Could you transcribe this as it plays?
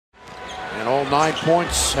All 9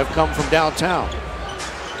 points have come from downtown.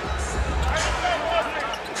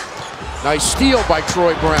 Nice steal by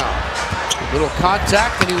Troy Brown. Little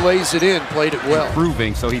contact and he lays it in, played it well.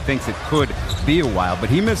 Improving, so he thinks it could be a while, but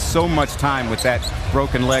he missed so much time with that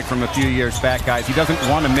broken leg from a few years back, guys. He doesn't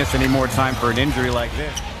want to miss any more time for an injury like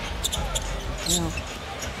this. Yeah.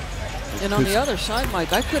 And on the other side,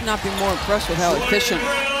 Mike, I could not be more impressed with how efficiently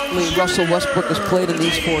Russell Westbrook has played in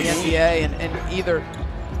these 4 games. NBA and either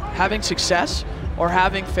having success or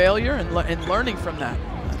having failure and learning from that.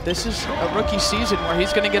 This is a rookie season where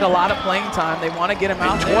he's going to get a lot of playing time. They want to get him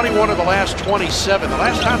out there. 21 of the last 27. The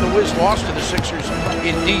last time the Wiz lost to the Sixers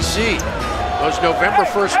in D.C. was November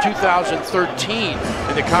 1st, 2013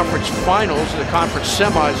 in the conference finals, the conference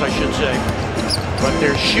semis, I should say. But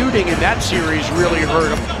their shooting in that series really hurt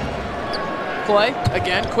them. Play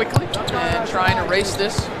again quickly and try and erase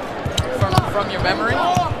this from your memory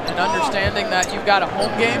and understanding that you've got a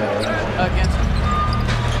home game against.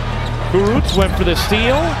 Kurucs went for the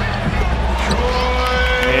steal.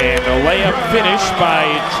 And a layup finish by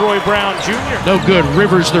Troy Brown Jr. No good.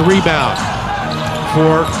 Rivers the rebound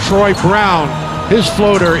for Troy Brown. His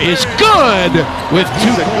floater is good with 2.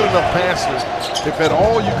 He's a good enough passes. If at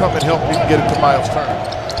all you come and help, you can get it to Miles Turner.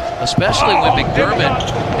 Especially when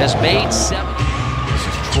McDermott has made 7. This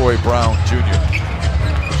is Troy Brown Jr.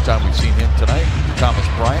 First time we've seen him tonight. Thomas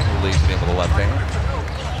Bryant who leads him with the left hand.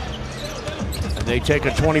 They take a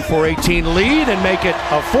 24-18 lead and make it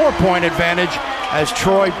a 4-point advantage as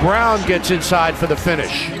Troy Brown gets inside for the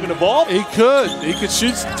finish. Even a ball? He could. He could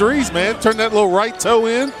shoot threes, man. Turn that little right toe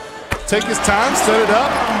in. Take his time, set it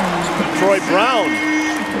up. Troy Brown.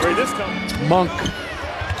 Where this comes? Monk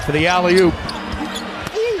for the alley-oop.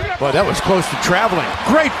 Boy, that was close to traveling.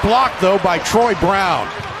 Great block, though, by Troy Brown.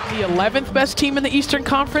 The 11th best team in the Eastern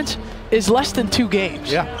Conference is less than 2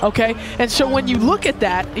 games. Yeah. Okay? And so when you look at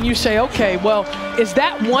that and you say, okay, well, is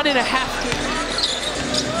that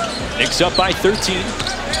 1.5? Knicks up by 13.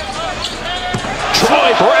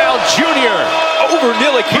 Troy Brown Jr. over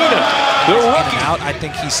Ntilikina. The rookie. Out, I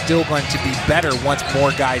think he's still going to be better once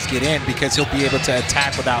more guys get in because he'll be able to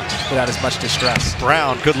attack without as much distress.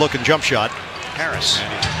 Brown, good looking jump shot. Harris.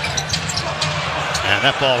 And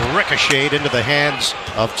that ball ricocheted into the hands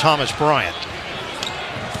of Thomas Bryant.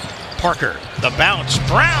 Parker, the bounce.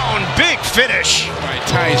 Brown, big finish.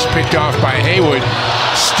 Tice picked off by Haywood.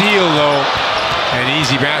 Steal, though, and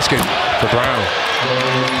easy basket for Brown.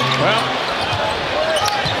 Well,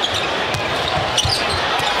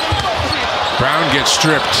 Brown gets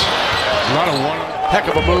stripped. A lot of one. Heck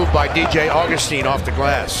of a move by DJ Augustine off the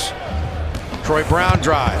glass. Troy Brown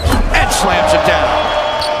drives and slams it down.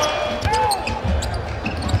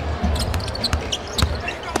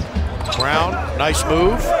 Brown, nice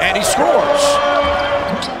move, and he scores.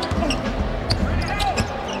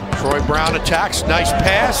 Troy Brown attacks, nice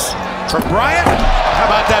pass from Bryant. How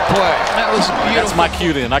about that play? That was beautiful. That's my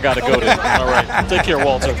cue then. I got to go then. All right. Take care,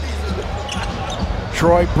 Walter.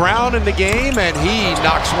 Troy Brown in the game, and he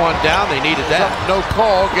knocks one down. They needed that. No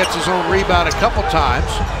call, gets his own rebound a couple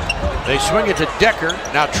times. They swing it to Decker.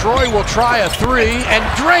 Now Troy will try a 3 and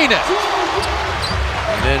drain it.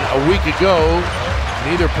 And then a week ago,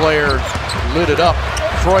 neither player lit it up.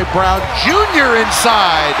 Troy Brown Jr.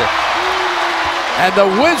 inside. And the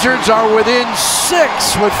Wizards are within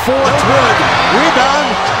 6 with 4:12. Rebound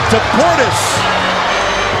to Portis.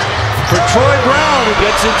 For Troy Brown, who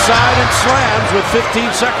gets inside and slams with 15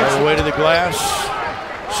 seconds. All the way to the glass.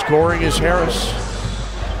 Scoring is Harris.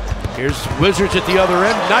 Here's Wizards at the other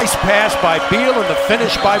end. Nice pass by Beal and the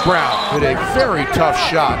finish by Brown. With a very tough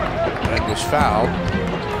shot and was fouled.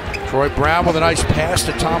 Troy Brown with a nice pass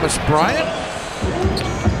to Thomas Bryant.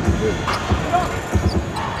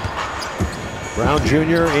 Brown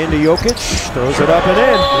Jr. into Jokic, throws it up and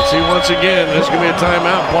in. You see once again, there's going to be a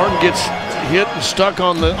timeout. Barton gets hit and stuck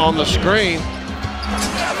on the screen.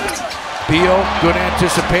 Beal, good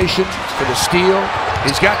anticipation for the steal.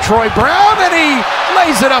 He's got Troy Brown and he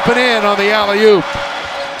lays it up and in on the alley-oop.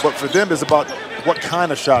 But for them, it's about what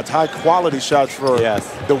kind of shots, high quality shots for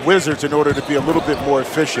the Wizards in order to be a little bit more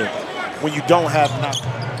efficient when you don't have nothing.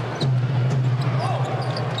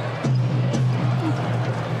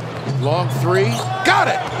 Long 3, got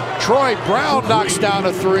it. Troy Brown knocks down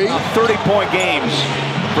a 3. 30-point games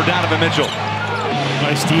for Donovan Mitchell.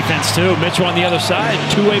 Nice defense too. Mitchell on the other side,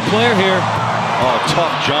 two-way player here. Oh,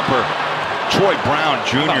 tough jumper. Troy Brown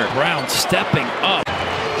Jr. Brown stepping up.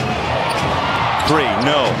 3,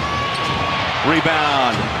 no.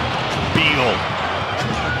 Rebound. Beal.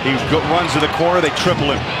 He runs to the corner, they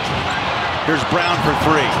triple him. Here's Brown for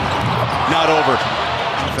 3. Not over.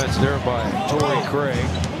 Defense there by Torrey Craig.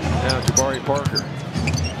 Now Jabari Parker.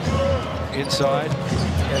 inside,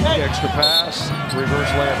 and the extra pass, reverse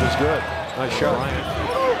layup is good. Nice shot.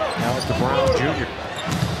 Now it's to Brown Jr.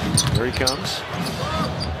 Here he comes.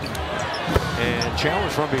 And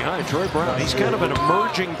challenge from behind, Troy Brown. He's kind of an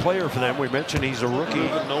emerging player for them. We mentioned he's a rookie.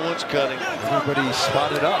 No one's cutting. Everybody's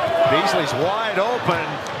spotted up. Beasley's wide open.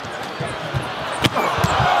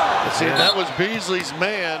 See, that was Beasley's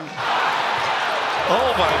man.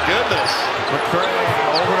 Oh my goodness. McCray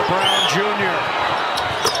over to Brown Jr.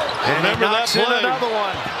 And remember that play. Another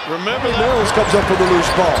one. Remember that. Mills comes up with the loose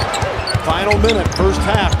ball. Final minute, first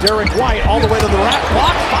half. Derek White all the way to the rack.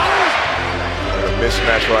 Block, fires. A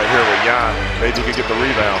mismatch right here with Jan. Maybe he could get the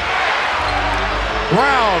rebound.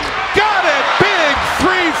 Brown got it. Big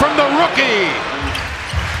three from the rookie.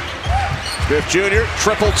 Smith Jr.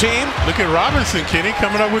 triple team. Look at Robinson, Kenny,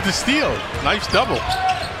 coming up with the steal. Nice double.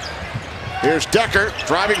 Here's Decker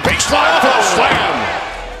driving baseline for the slam.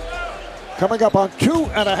 Coming up on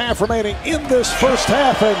 2.5 remaining in this first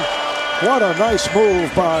half, and what a nice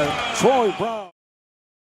move by Troy Brown.